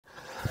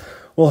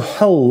Well,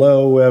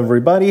 hello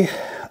everybody.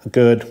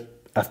 Good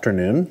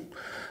afternoon.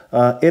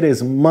 It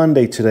is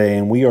Monday today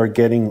and we are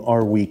getting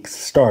our week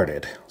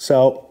started.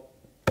 So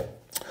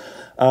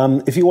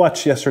if you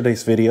watched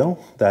yesterday's video,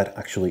 that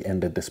actually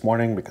ended this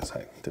morning because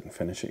I didn't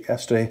finish it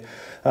yesterday,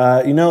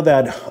 you know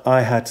that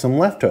I had some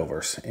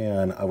leftovers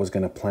and I was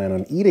going to plan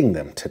on eating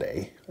them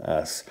today,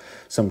 as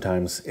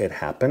sometimes it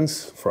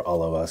happens for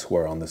all of us who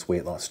are on this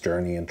weight loss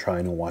journey and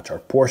trying to watch our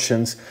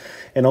portions,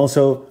 and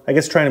also I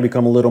guess trying to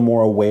become a little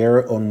more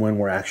aware on when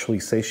we're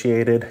actually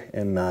satiated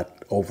and not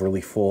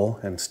overly full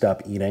and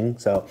stop eating.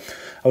 So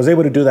I was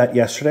able to do that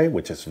yesterday,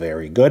 which is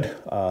very good.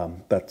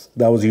 That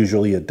was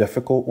usually a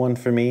difficult one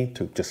for me,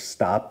 to just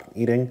stop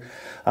eating.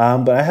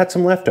 But I had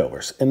some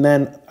leftovers and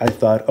then I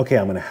thought, okay,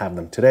 I'm gonna have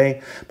them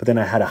today. But then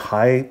I had a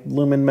high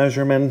lumen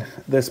measurement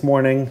this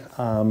morning.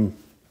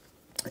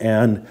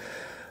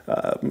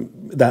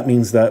 That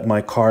means that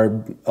my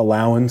carb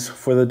allowance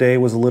for the day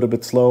was a little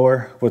bit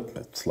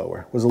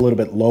was a little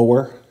bit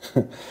lower.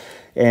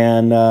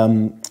 And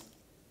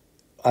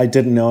I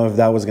didn't know if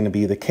that was going to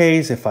be the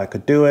case, if I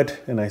could do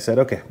it. And I said,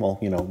 okay, well,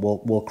 you know,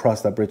 we'll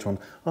cross that bridge when,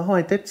 oh,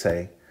 I did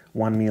say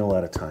one meal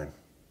at a time.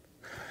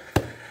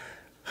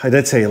 I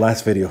did say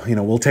last video, you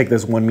know, we'll take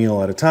this one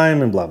meal at a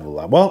time and blah, blah,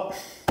 blah. Well,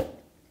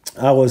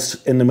 I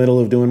was in the middle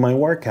of doing my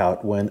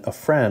workout when a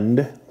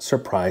friend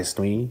surprised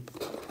me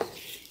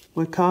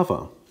with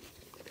kava.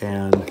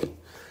 And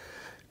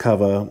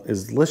kava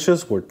is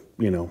delicious.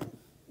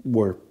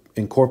 We're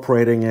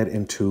incorporating it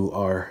into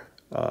our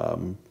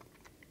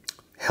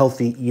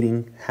healthy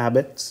eating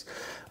habits,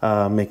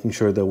 making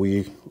sure that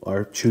we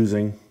are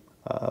choosing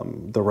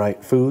the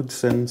right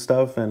foods and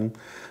stuff, and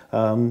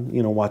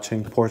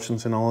watching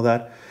portions and all of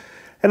that.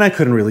 And I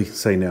couldn't really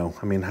say no.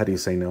 I mean, how do you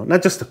say no?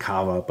 Not just to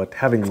kava, but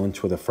having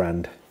lunch with a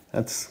friend.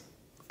 That's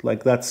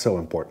so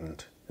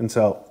important. And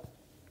so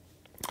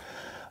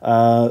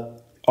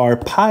our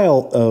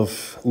pile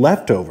of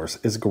leftovers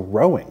is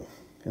growing.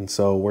 And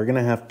so we're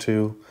gonna have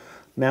to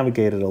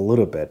navigate it a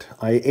little bit.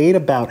 I ate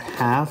about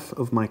half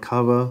of my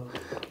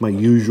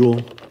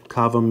usual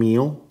kava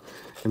meal.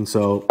 And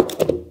so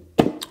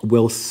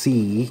we'll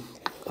see,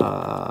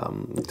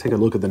 take a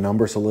look at the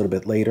numbers a little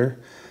bit later.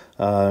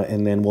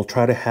 And then we'll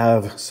try to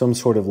have some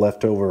sort of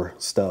leftover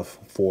stuff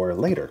for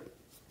later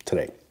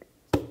today.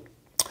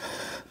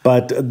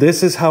 But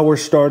this is how we're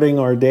starting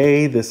our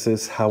day. This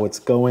is how it's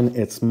going.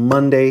 It's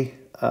Monday.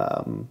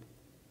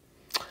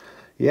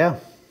 Yeah.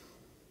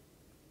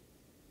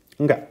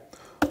 Okay.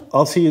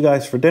 I'll see you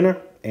guys for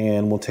dinner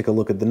and we'll take a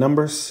look at the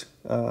numbers.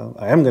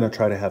 I am going to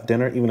try to have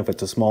dinner, even if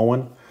it's a small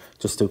one,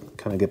 just to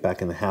kind of get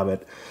back in the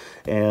habit.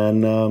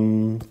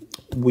 And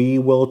we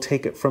will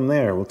take it from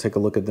there. We'll take a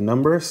look at the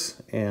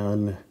numbers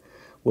and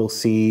we'll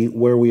see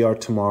where we are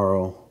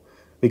tomorrow.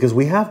 Because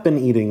we have been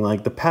eating,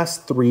 like the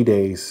past 3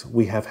 days,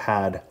 we have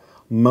had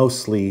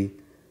mostly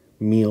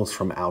meals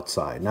from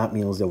outside, not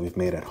meals that we've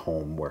made at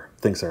home, where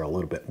things are a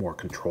little bit more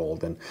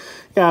controlled. And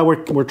yeah,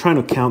 we're trying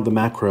to count the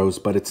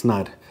macros, but it's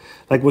not,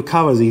 like with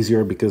kava is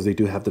easier because they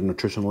do have the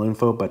nutritional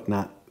info, but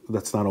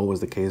that's not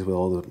always the case with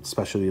all the,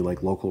 especially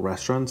like local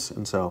restaurants.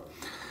 And so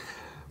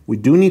we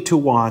do need to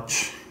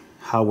watch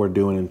how we're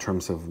doing in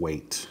terms of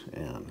weight,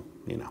 and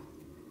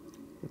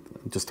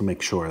just to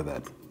make sure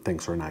that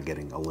things are not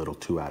getting a little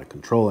too out of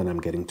control and I'm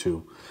getting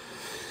too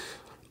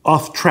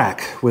off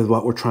track with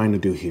what we're trying to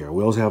do here.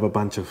 We also have a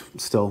bunch of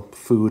still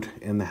food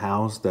in the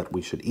house that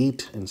we should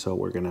eat, and so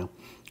we're gonna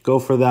go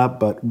for that.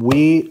 But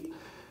we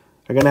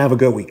are gonna have a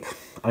good week.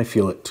 I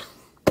feel it.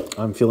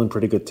 I'm feeling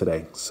pretty good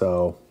today,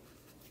 so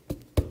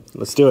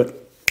let's do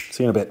it.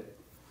 See you in a bit.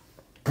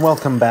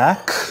 Welcome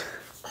back.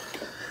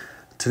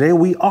 Today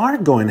we are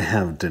going to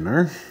have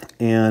dinner,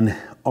 and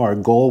our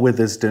goal with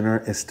this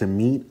dinner is to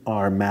meet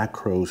our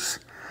macros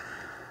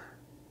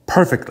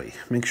perfectly.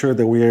 Make sure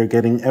that we are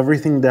getting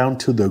everything down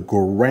to the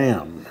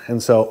gram.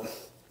 And so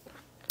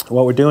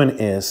what we're doing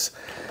is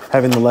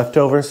having the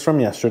leftovers from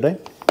yesterday,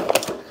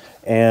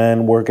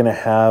 and we're gonna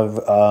have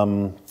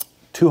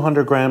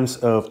 200 grams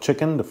of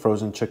chicken, the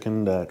frozen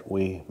chicken that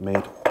we made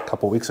a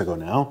couple weeks ago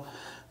now,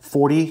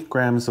 40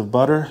 grams of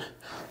butter,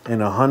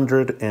 and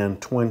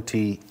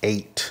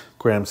 128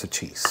 grams of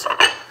cheese.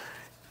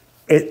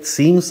 It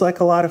seems like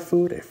a lot of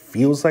food. It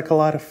feels like a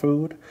lot of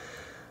food,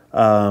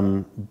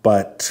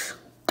 but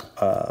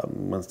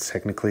that's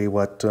technically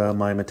what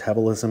my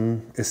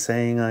metabolism is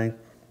saying I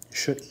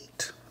should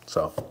eat.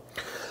 So,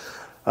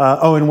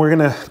 oh, and we're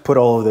gonna put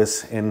all of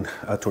this in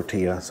a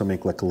tortilla, so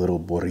make like a little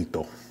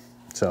burrito.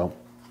 So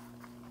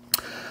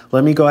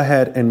let me go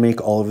ahead and make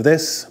all of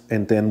this,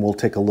 and then we'll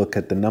take a look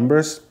at the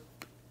numbers.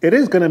 It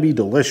is gonna be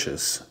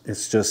delicious.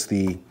 It's just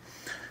the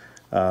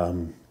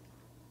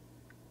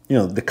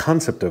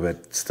concept of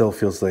it still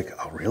feels like,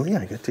 oh, really?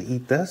 I get to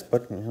eat this?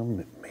 But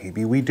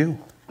maybe we do.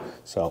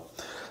 So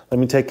let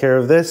me take care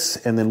of this,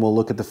 and then we'll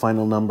look at the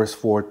final numbers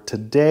for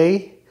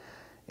today.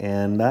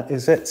 And that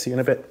is it. See you in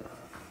a bit.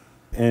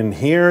 And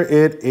here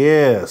it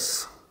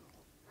is.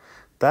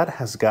 That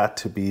has got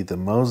to be the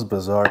most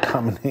bizarre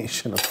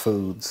combination of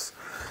foods.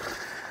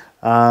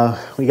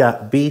 We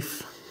got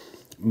beef,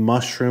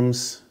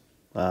 mushrooms,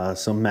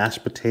 some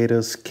mashed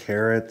potatoes,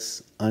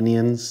 carrots,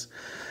 onions,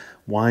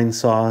 wine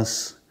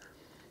sauce,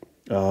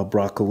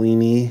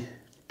 broccolini,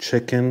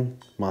 chicken,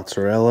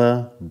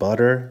 mozzarella,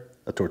 butter,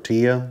 a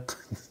tortilla.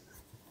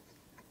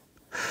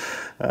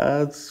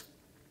 It's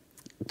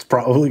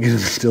probably going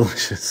to be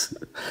delicious.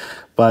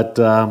 But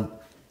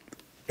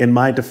in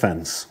my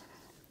defense,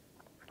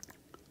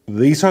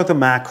 these are the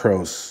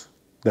macros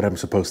that I'm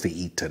supposed to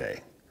eat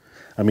today.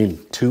 I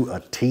mean, to a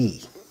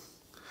T.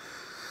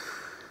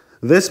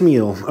 This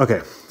meal,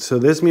 okay, so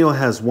this meal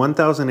has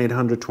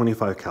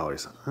 1,825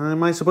 calories.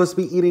 Am I supposed to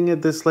be eating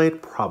it this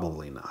late?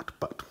 Probably not,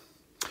 but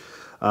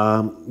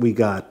we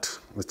got,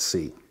 let's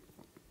see,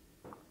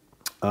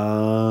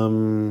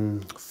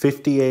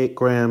 58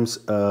 grams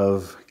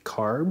of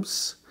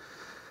carbs.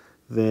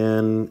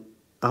 Then,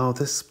 oh,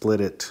 this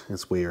split it.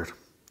 It's weird.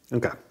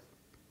 Okay.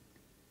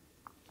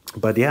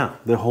 But yeah,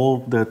 the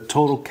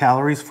total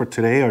calories for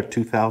today are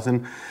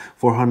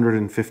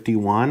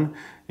 2,451.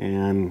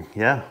 And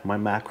yeah, my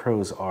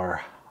macros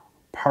are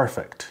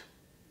perfect.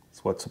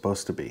 It's what's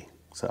supposed to be.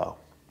 So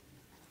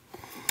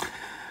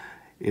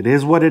it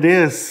is what it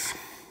is.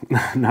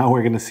 Now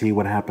we're going to see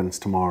what happens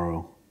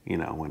tomorrow, you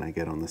know, when I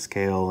get on the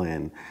scale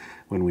and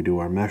when we do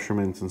our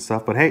measurements and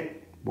stuff. But hey,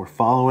 we're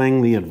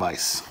following the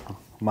advice.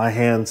 My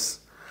hands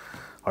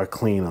are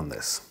clean on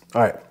this.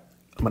 All right,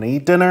 I'm going to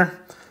eat dinner,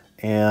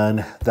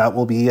 and that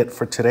will be it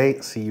for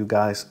today. See you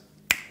guys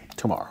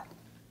tomorrow.